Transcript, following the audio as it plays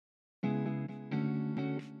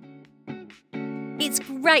It's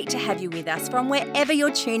great to have you with us from wherever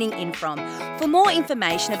you're tuning in from. For more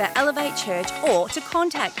information about Elevate Church or to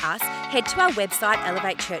contact us, head to our website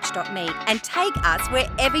elevatechurch.me and take us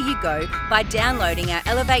wherever you go by downloading our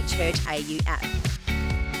Elevate Church AU app.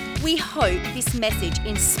 We hope this message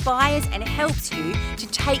inspires and helps you to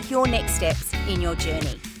take your next steps in your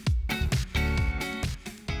journey.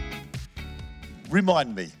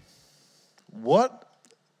 Remind me, what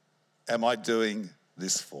am I doing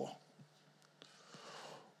this for?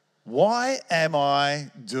 Why am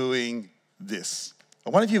I doing this?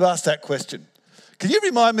 I wonder if you've asked that question. Can you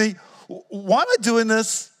remind me, why am I doing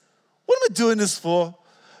this? What am I doing this for?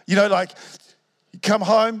 You know, like, you come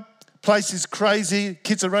home, place is crazy,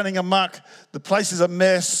 kids are running amok, the place is a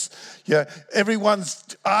mess, yeah,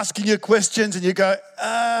 everyone's asking you questions and you go,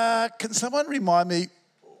 can someone remind me,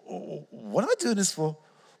 what am I doing this for?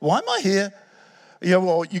 Why am I here? You know,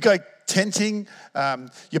 well, you go tenting,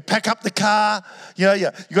 you pack up the car, you know, you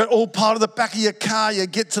got all part of the back of your car, you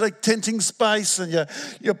get to the tenting space and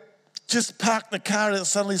you just park the car and it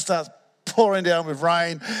suddenly starts pouring down with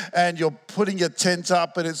rain and you're putting your tent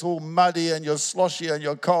up and it's all muddy and you're sloshy and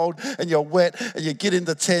you're cold and you're wet and you get in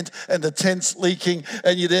the tent and the tent's leaking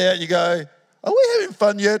and you're there and you go, are we having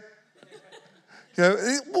fun yet? You know,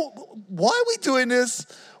 why are we doing this?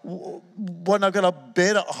 When I've got a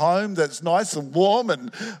bed at home that's nice and warm,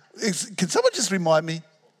 and can someone just remind me?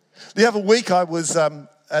 The other week I was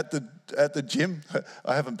at the gym.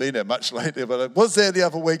 I haven't been there much lately, but I was there the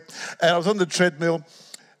other week, and I was on the treadmill,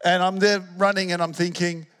 and I'm there running, and I'm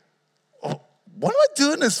thinking, what am I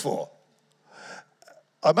doing this for?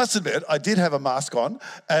 I must admit, I did have a mask on,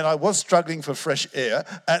 and I was struggling for fresh air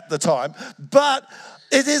at the time, but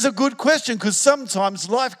it is a good question because sometimes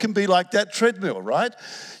life can be like that treadmill, right?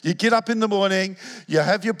 You get up in the morning, you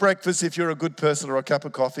have your breakfast if you're a good person or a cup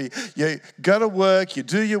of coffee, you go to work, you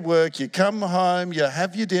do your work, you come home, you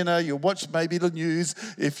have your dinner, you watch maybe the news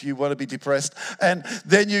if you want to be depressed, and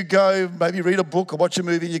then you go maybe read a book or watch a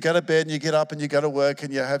movie, and you go to bed and you get up and you go to work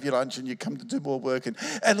and you have your lunch and you come to do more work.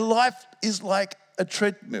 And life is like a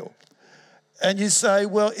treadmill. And you say,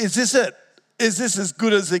 well, is this it? Is this as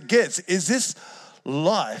good as it gets? Is this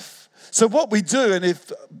life? So what we do, and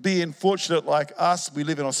if being fortunate like us, we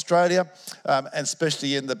live in Australia, and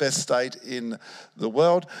especially in the best state in the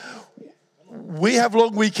world, we have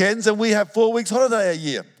long weekends and we have 4 weeks holiday a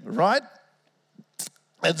year, right?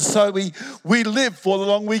 And so we live for the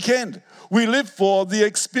long weekend. We live for the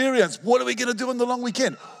experience. What are we going to do on the long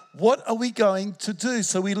weekend? What are we going to do?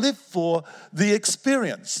 So we live for the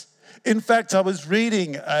experience. In fact, I was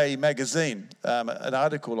reading a magazine, an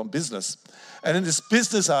article on business. And in this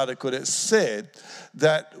business article, it said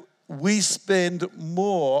that we spend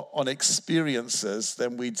more on experiences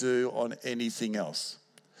than we do on anything else.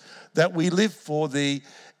 That we live for the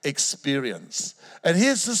experience. And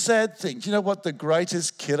here's the sad thing. Do you know what the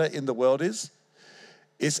greatest killer in the world is?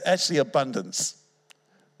 It's actually abundance.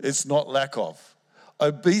 It's not lack of.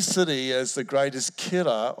 Obesity as the greatest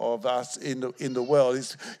killer of us in the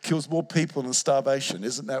world kills more people than starvation.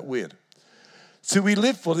 Isn't that weird? So we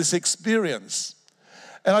live for this experience.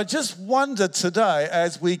 And I just wonder today,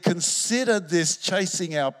 as we consider this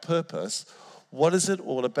chasing our purpose, what is it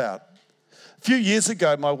all about? A few years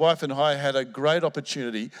ago, my wife and I had a great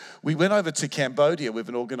opportunity. We went over to Cambodia with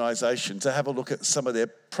an organisation to have a look at some of their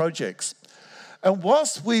projects. And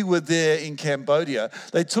whilst we were there in Cambodia,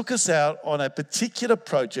 they took us out on a particular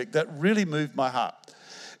project that really moved my heart.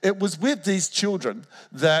 It was with these children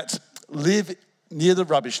that live near the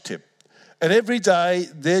rubbish tip. And every day,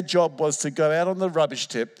 their job was to go out on the rubbish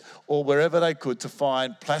tip or wherever they could to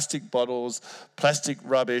find plastic bottles, plastic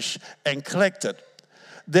rubbish, and collect it.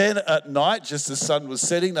 Then at night, just as the sun was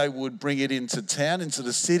setting, they would bring it into town, into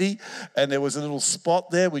the city, and there was a little spot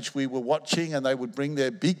there which we were watching, and they would bring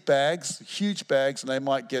their big bags, huge bags, and they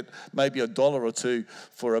might get maybe $1 or $2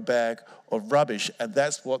 for a bag of rubbish, and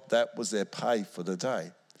that was their pay for the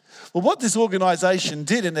day. Well, what this organisation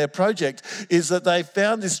did in their project is that they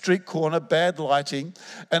found this street corner, bad lighting,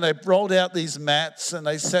 and they rolled out these mats and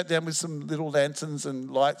they sat down with some little lanterns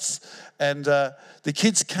and lights, and the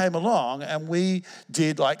kids came along and we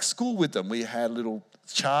did like school with them. We had little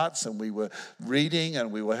charts and we were reading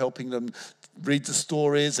and we were helping them read the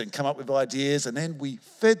stories and come up with ideas, and then we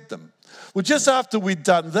fed them. Well, just after we'd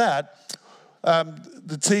done that,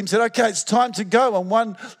 the team said, okay, it's time to go. And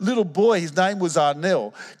one little boy, his name was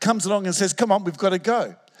Arnell, comes along and says, come on, we've got to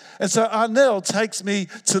go. And so Arnell takes me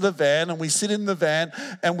to the van and we sit in the van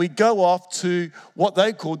and we go off to what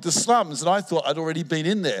they called the slums. And I thought I'd already been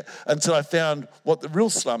in there until I found what the real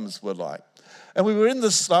slums were like. And we were in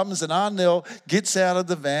the slums and Arnell gets out of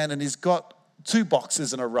the van and he's got 2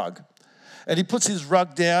 boxes and a rug. And he puts his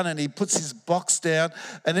rug down and he puts his box down.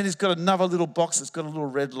 And then he's got another little box that's got a little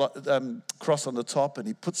red cross on the top, and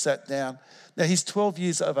he puts that down. Now, he's 12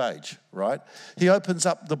 years of age, right? He opens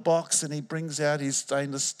up the box and he brings out his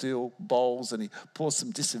stainless steel bowls and he pours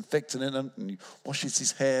some disinfectant in them and he washes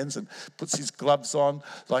his hands and puts his gloves on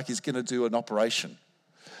like he's going to do an operation.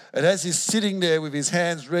 And as he's sitting there with his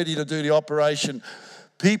hands ready to do the operation,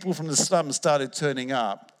 people from the slum started turning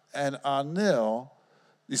up. And Arnel,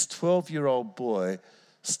 this 12-year-old boy,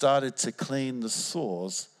 started to clean the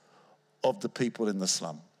sores of the people in the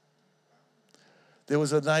slum. There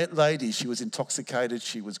was a lady, she was intoxicated,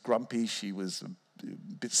 she was grumpy, she was a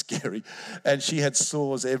bit scary, and she had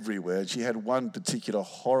sores everywhere. She had one particular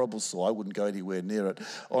horrible sore, I wouldn't go anywhere near it,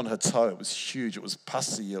 on her toe. It was huge, it was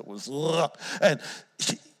pussy, it was... And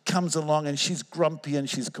she comes along and she's grumpy and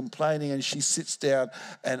she's complaining and she sits down,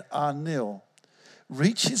 and Arnel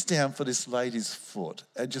reaches down for this lady's foot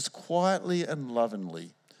and just quietly and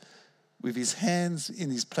lovingly, with his hands in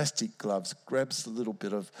his plastic gloves, grabs the little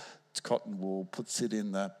bit of cotton wool, puts it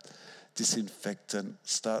in the disinfectant,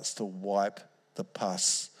 starts to wipe the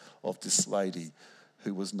pus of this lady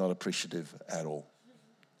who was not appreciative at all.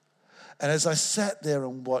 And as I sat there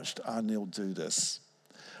and watched Arnel do this,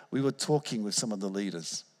 we were talking with some of the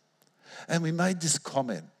leaders, and we made this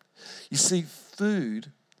comment. You see, food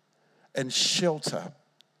and shelter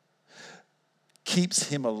keeps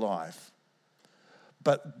him alive,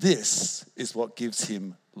 but this is what gives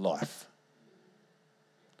him life.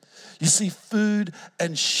 You see, food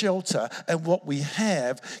and shelter and what we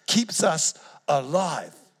have keeps us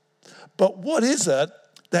alive. But what is it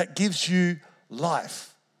that gives you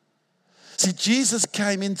life? See, Jesus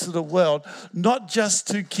came into the world not just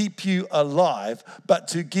to keep you alive, but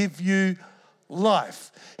to give you life.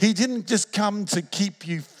 He didn't just come to keep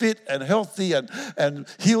you fit and healthy and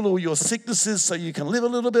heal all your sicknesses so you can live a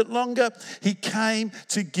little bit longer. He came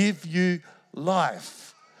to give you life.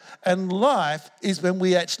 And life is when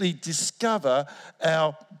we actually discover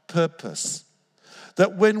our purpose.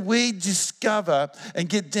 That when we discover and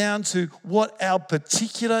get down to what our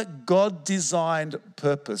particular God-designed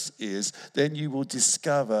purpose is, then you will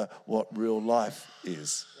discover what real life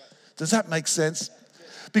is. Does that make sense?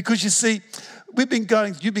 Because you see, you've been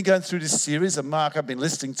going through this series, and Mark, I've been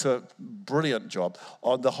listening to a brilliant job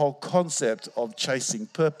on the whole concept of chasing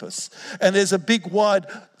purpose. And there's a big, wide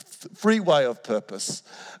freeway of purpose.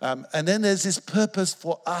 And then there's this purpose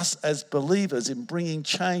for us as believers in bringing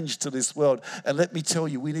change to this world. And let me tell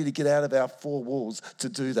you, we need to get out of our four walls to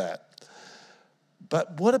do that.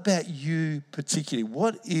 But what about you particularly?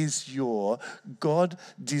 What is your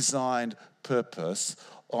God-designed purpose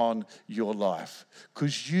on your life?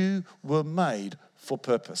 Because you were made for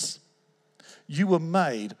purpose. You were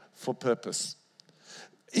made for purpose.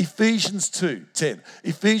 Ephesians 2:10.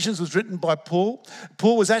 Ephesians was written by Paul.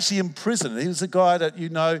 Paul was actually in prison. He was a guy that you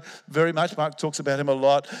know very much. Mark talks about him a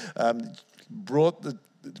lot.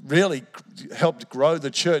 Really helped grow the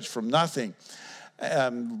church from nothing.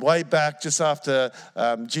 Way back just after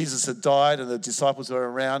Jesus had died and the disciples were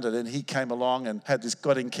around, and then he came along and had this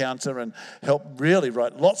God encounter and helped really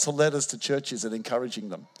write lots of letters to churches and encouraging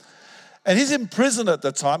them. And he's in prison at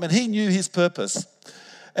the time, and he knew his purpose.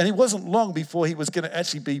 And it wasn't long before he was going to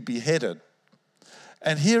actually be beheaded.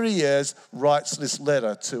 And here he is, writes this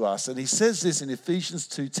letter to us. And he says this in Ephesians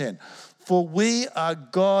 2:10. For we are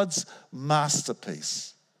God's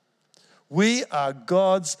masterpiece. We are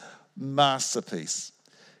God's masterpiece.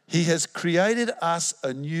 He has created us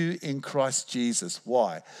anew in Christ Jesus.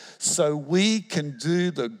 Why? So we can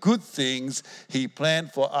do the good things he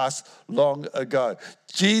planned for us long ago.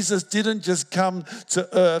 Jesus didn't just come to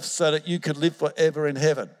earth so that you could live forever in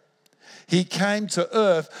heaven. He came to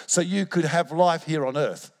earth so you could have life here on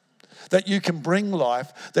earth, that you can bring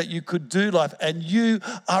life, that you could do life. And you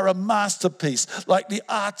are a masterpiece, like the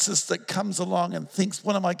artist that comes along and thinks,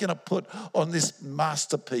 what am I going to put on this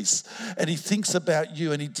masterpiece? And he thinks about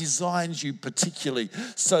you and he designs you particularly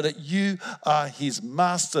so that you are his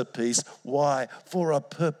masterpiece. Why? For a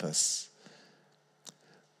purpose.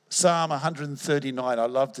 Psalm 139, I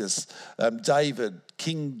love this.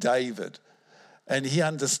 King David, and he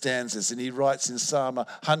understands this, and he writes in Psalm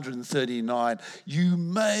 139, you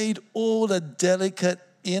made all the delicate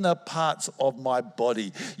inner parts of my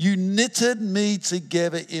body. You knitted me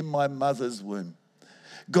together in my mother's womb.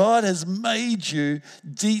 God has made you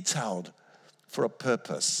detailed for a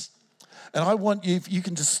purpose. And I want you, if you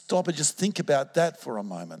can just stop and just think about that for a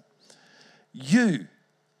moment. You,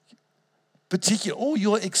 particular, all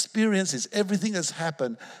your experiences, everything that's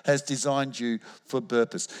happened has designed you for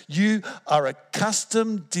purpose. You are a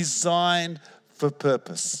custom designed for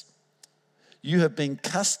purpose. You have been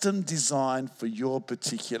custom designed for your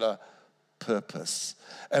particular purpose.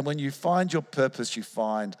 And when you find your purpose, you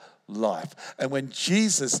find life. And when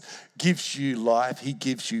Jesus gives you life, he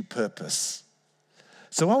gives you purpose.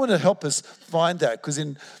 So I want to help us find that, because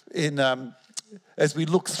as we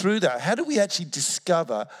look through that, how do we actually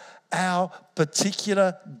discover our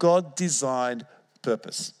particular God-designed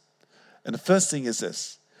purpose? And the first thing is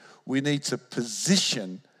this: we need to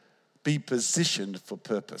be positioned for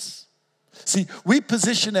purpose. See, we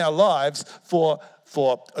position our lives for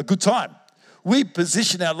a good time. We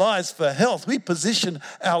position our lives for health. We position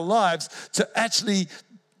our lives to actually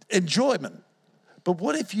enjoyment. But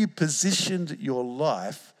what if you positioned your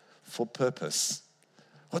life for purpose?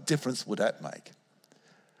 What difference would that make?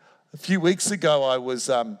 A few weeks ago, I was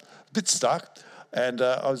a bit stuck, and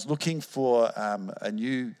I was looking for a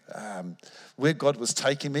new, where God was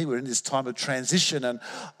taking me. We're in this time of transition, and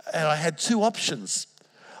I had two options.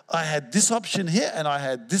 I had this option here, and I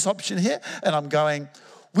had this option here, and I'm going,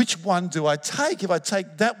 which one do I take? If I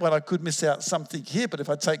take that one, I could miss out something here. But if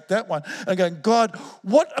I take that one, I'm going, God,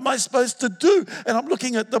 what am I supposed to do? And I'm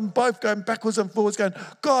looking at them both going backwards and forwards going,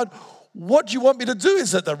 God, what do you want me to do?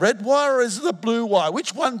 Is it the red wire or is it the blue wire?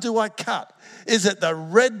 Which one do I cut? Is it the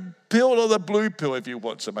red pill or the blue pill, if you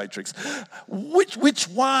watch The Matrix? Which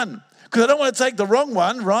one? Because I don't want to take the wrong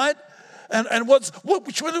one, right? And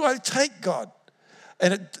which one do I take, God?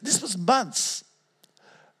 And this was months.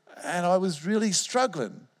 And I was really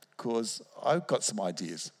struggling because I've got some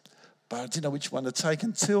ideas, but I didn't know which one to take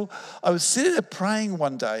until I was sitting there praying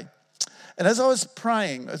one day. And as I was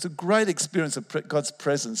praying, it was a great experience of God's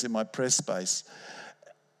presence in my prayer space.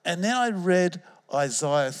 And then I read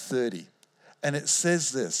Isaiah 30, and it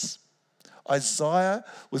says this. Isaiah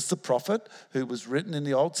was the prophet who was written in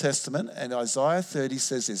the Old Testament, and Isaiah 30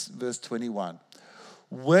 says this, verse 21.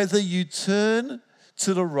 Whether you turn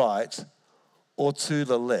to the right or to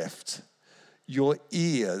the left, your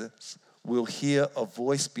ears will hear a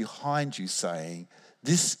voice behind you saying,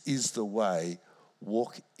 this is the way,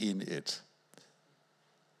 walk in it.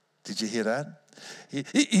 Did you hear that?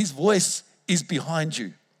 His voice is behind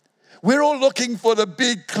you. We're all looking for the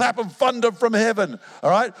big clap of thunder from heaven, all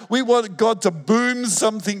right? We want God to boom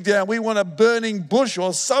something down. We want a burning bush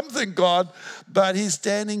or something, God, but he's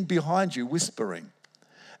standing behind you whispering.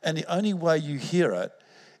 And the only way you hear it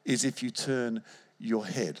is if you turn your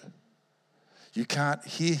head. You can't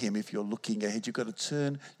hear him if you're looking ahead. You've got to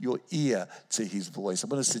turn your ear to his voice. I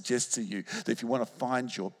want to suggest to you that if you want to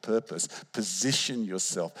find your purpose, position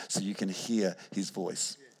yourself so you can hear his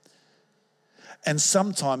voice. And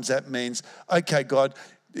sometimes that means, okay, God,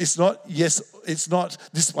 it's not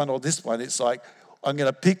this one or this one. It's like, I'm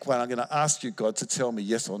going to pick one. I'm going to ask you, God, to tell me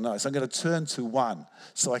yes or no. So I'm going to turn to one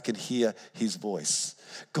so I can hear his voice.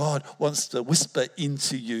 God wants to whisper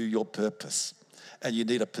into you your purpose. And you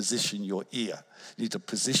need to position your ear. You need to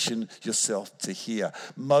position yourself to hear.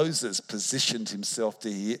 Moses positioned himself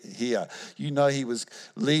to hear. You know, he was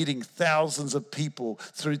leading thousands of people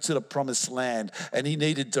through to the promised land, and he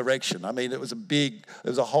needed direction. I mean, it was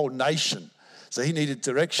a whole nation. So he needed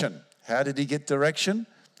direction. How did he get direction?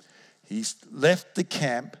 He left the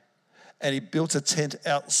camp and he built a tent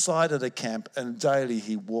outside of the camp, and daily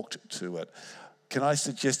he walked to it. Can I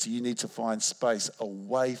suggest to you, you need to find space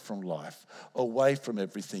away from life, away from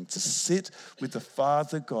everything, to sit with the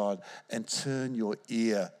Father God and turn your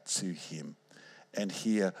ear to him and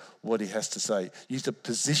hear what he has to say. You need to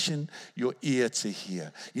position your ear to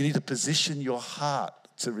hear. You need to position your heart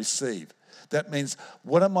to receive. That means,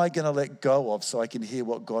 what am I going to let go of so I can hear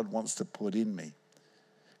what God wants to put in me?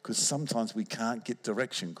 Because sometimes we can't get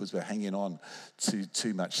direction because we're hanging on to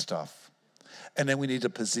too much stuff. And then we need to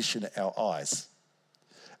position our eyes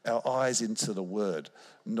into the word,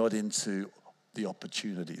 not into the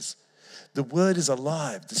opportunities. The word is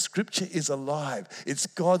alive. The scripture is alive. It's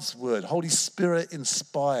God's word, Holy Spirit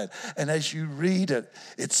inspired. And as you read it,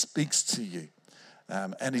 it speaks to you.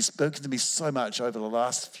 And he's spoken to me so much over the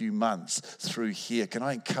last few months through here. Can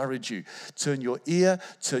I encourage you? Turn your ear,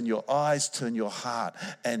 turn your eyes, turn your heart,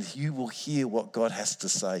 and you will hear what God has to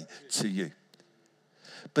say to you.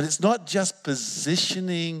 But it's not just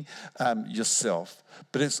positioning yourself,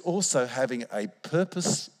 but it's also having a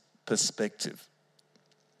purpose perspective.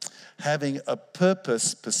 Having a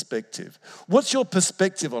purpose perspective. What's your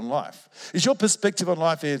perspective on life? Is your perspective on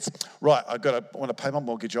life right, I want to pay my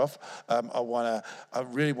mortgage off. I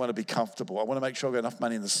really want to be comfortable. I want to make sure I've got enough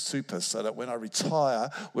money in the super so that when I retire,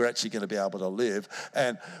 we're actually going to be able to live.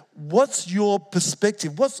 And what's your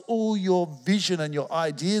perspective? What's all your vision and your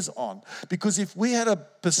ideas on? Because if we had a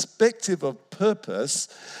perspective of purpose,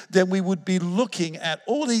 then we would be looking at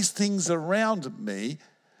all these things around me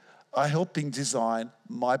are helping design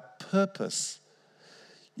my purpose.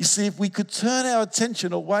 You see, if we could turn our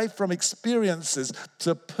attention away from experiences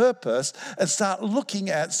to purpose and start looking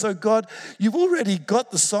at, so God, you've already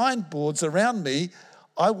got the signboards around me.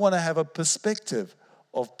 I want to have a perspective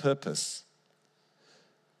of purpose.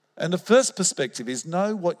 And the first perspective is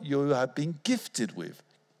know what you have been gifted with.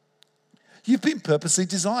 You've been purposely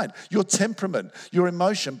designed. Your temperament, your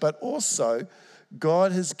emotion, but also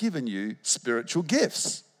God has given you spiritual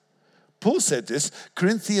gifts. Paul said this,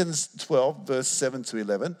 Corinthians 12, verse 7 to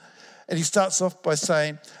 11, and he starts off by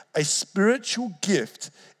saying, a spiritual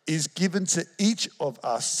gift is given to each of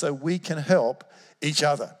us so we can help each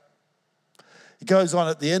other. He goes on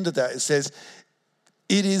at the end of that, it says,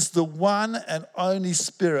 it is the one and only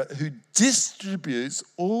Spirit who distributes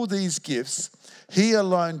all these gifts. He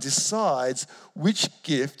alone decides which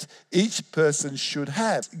gift each person should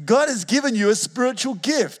have. God has given you a spiritual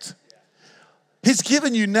gift. He's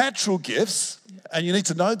given you natural gifts, and you need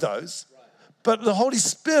to know those. But the Holy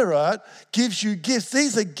Spirit gives you gifts.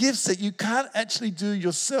 These are gifts that you can't actually do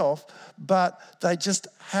yourself, but they just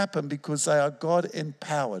happen because they are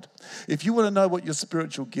God-empowered. If you want to know what your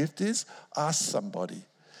spiritual gift is, ask somebody,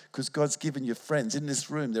 because God's given you friends. In this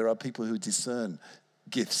room, there are people who discern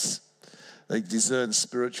gifts. They discern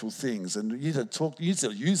spiritual things, and you need to talk. You need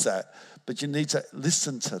to use that, but you need to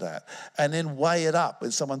listen to that and then weigh it up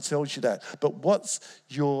when someone tells you that. But what's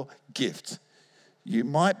your gift? You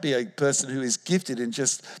might be a person who is gifted in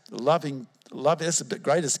just loving. That's the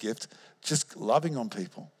greatest gift, just loving on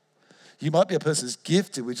people. You might be a person who's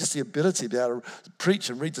gifted with just the ability to be able to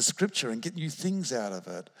preach and read the scripture and get new things out of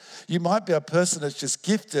it. You might be a person that's just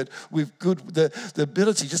gifted with the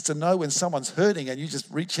ability just to know when someone's hurting and you just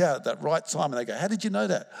reach out at that right time and they go, how did you know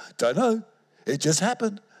that? Don't know. It just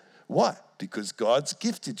happened. Why? Because God's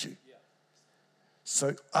gifted you.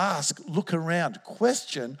 So ask, look around,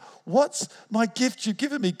 question, what's my gift you've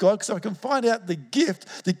given me, God? So I can find out the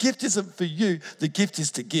gift. The gift isn't for you. The gift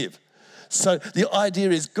is to give. So the idea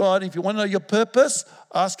is, God, if you want to know your purpose,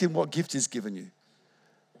 ask him what gift he's given you.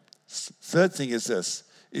 Third thing is this,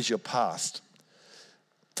 is your past.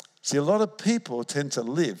 See, a lot of people tend to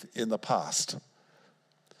live in the past.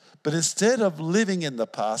 But instead of living in the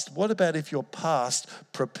past, what about if your past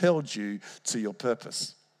propelled you to your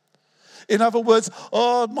purpose? In other words,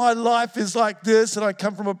 oh, my life is like this, and I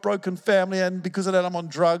come from a broken family, and because of that, I'm on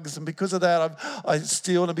drugs, and because of that, I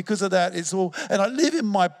steal, and because of that, it's all, and I live in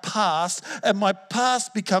my past, and my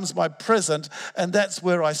past becomes my present, and that's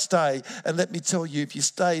where I stay. And let me tell you, if you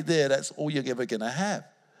stay there, that's all you're ever going to have.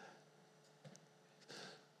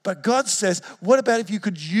 But God says, what about if you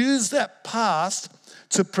could use that past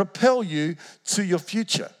to propel you to your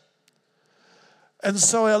future? And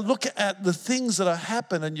so I look at the things that have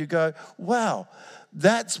happened and you go, wow,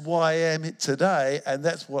 that's why I am today and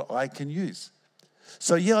that's what I can use.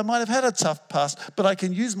 So yeah, I might have had a tough past, but I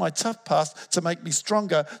can use my tough past to make me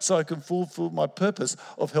stronger so I can fulfill my purpose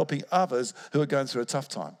of helping others who are going through a tough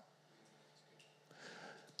time.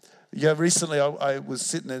 Yeah, recently I was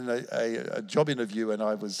sitting in a job interview and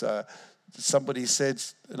I was, somebody said,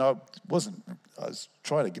 and I was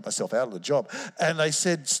trying to get myself out of the job, and they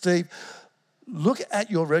said, Steve, look at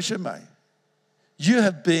your resume. You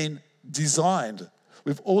have been designed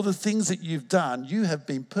with all the things that you've done. You have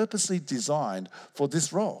been purposely designed for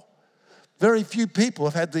this role. Very few people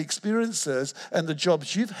have had the experiences and the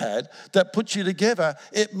jobs you've had that put you together.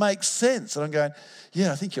 It makes sense. And I'm going,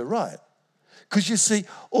 yeah, I think you're right. Because you see,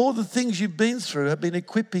 all the things you've been through have been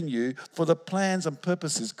equipping you for the plans and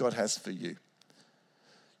purposes God has for you.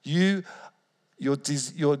 Your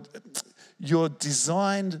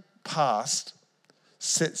designed past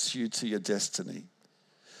sets you to your destiny.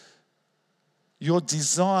 Your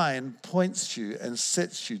design points you and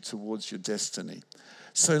sets you towards your destiny.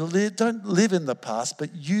 So don't live in the past,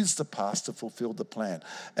 but use the past to fulfill the plan.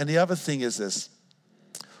 And the other thing is this.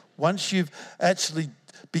 Once you've actually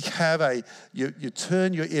you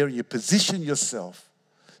turn your ear and you position yourself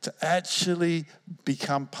to actually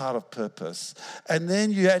become part of purpose. And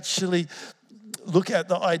then you actually look at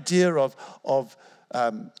the idea of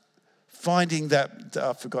finding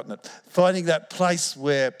that, finding that place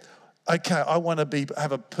where, okay, I want to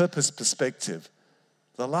have a purpose perspective.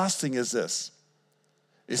 The last thing is this.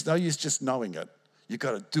 It's no use just knowing it. You've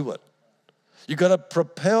got to do it. You've got to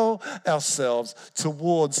propel ourselves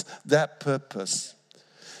towards that purpose.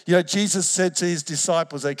 You know, Jesus said to his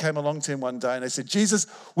disciples, they came along to him one day and they said, Jesus,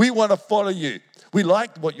 we want to follow you. We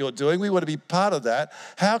like what you're doing. We want to be part of that.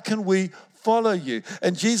 How can we follow you.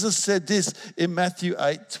 And Jesus said this in Matthew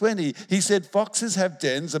 8:20. He said, foxes have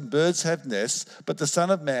dens and birds have nests, but the Son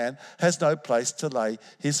of Man has no place to lay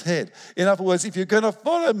his head. In other words, if you're going to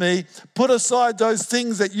follow me, put aside those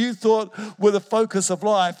things that you thought were the focus of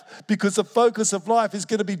life, because the focus of life is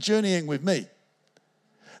going to be journeying with me.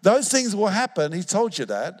 Those things will happen. He told you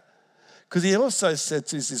that. Because he also said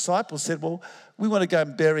to his disciples, well, we want to go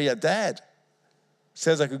and bury our dad.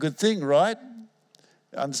 Sounds like a good thing, right?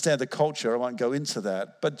 I understand the culture. I won't go into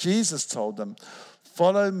that. But Jesus told them,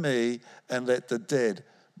 follow me and let the dead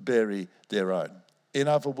bury their own. In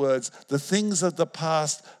other words, the things of the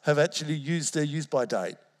past have actually used their use-by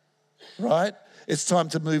date, right? It's time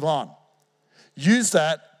to move on. Use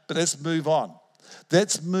that, but let's move on.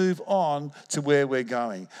 Let's move on to where we're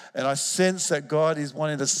going. And I sense that God is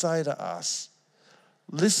wanting to say to us,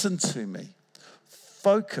 listen to me,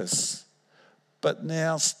 focus, but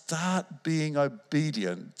now start being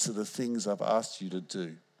obedient to the things I've asked you to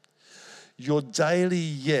do. Your daily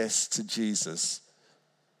yes to Jesus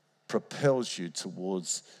propels you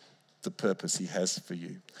towards the purpose he has for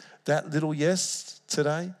you. That little yes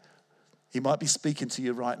today, he might be speaking to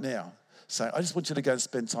you right now, saying, I just want you to go and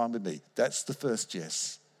spend time with me. That's the first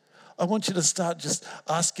yes. I want you to start just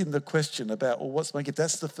asking the question about, what's my gift?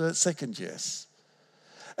 That's the second yes.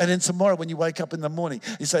 And then tomorrow when you wake up in the morning,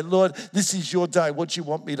 you say, Lord, this is your day. What do you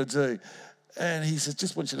want me to do? And he says,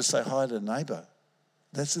 just want you to say hi to the neighbor.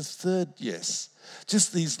 That's his third yes.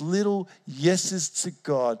 Just these little yeses to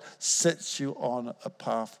God sets you on a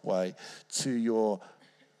pathway to your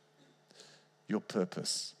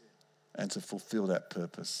purpose and to fulfill that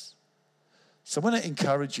purpose. So I want to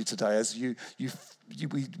encourage you today as we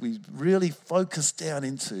really focus down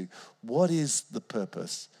into what is the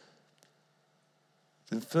purpose.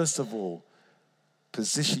 Then first of all,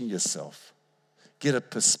 position yourself, get a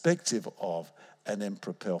perspective of, and then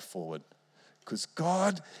propel forward. Because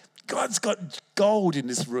God's got gold in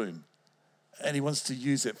this room, and he wants to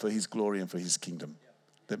use it for his glory and for his kingdom.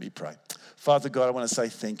 Let me pray. Father God, I want to say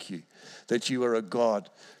thank you that you are a God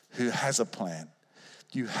who has a plan.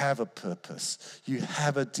 You have a purpose. You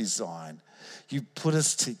have a design. You put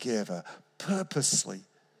us together purposely.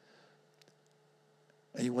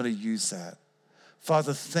 And you want to use that.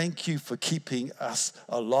 Father, thank you for keeping us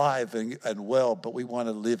alive and well, but we want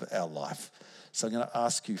to live our life. So I'm going to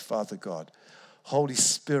ask you, Father God, Holy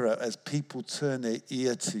Spirit, as people turn their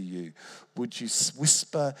ear to you, would you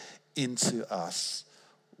whisper into us,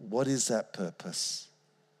 what is that purpose?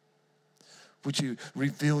 Would you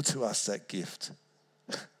reveal to us that gift?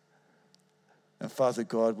 And Father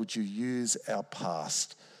God, would you use our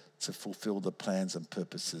past to fulfill the plans and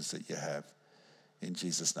purposes that you have? In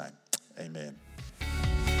Jesus' name, amen.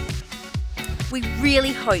 We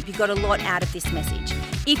really hope you got a lot out of this message.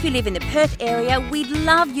 If you live in the Perth area, we'd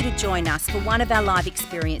love you to join us for one of our live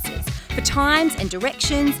experiences. For times and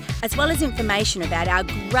directions, as well as information about our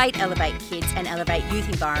great Elevate Kids and Elevate Youth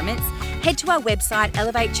environments, head to our website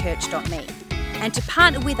elevatechurch.me. And to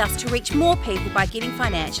partner with us to reach more people by giving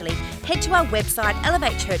financially, head to our website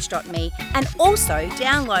elevatechurch.me and also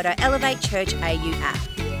download our Elevate Church AU app.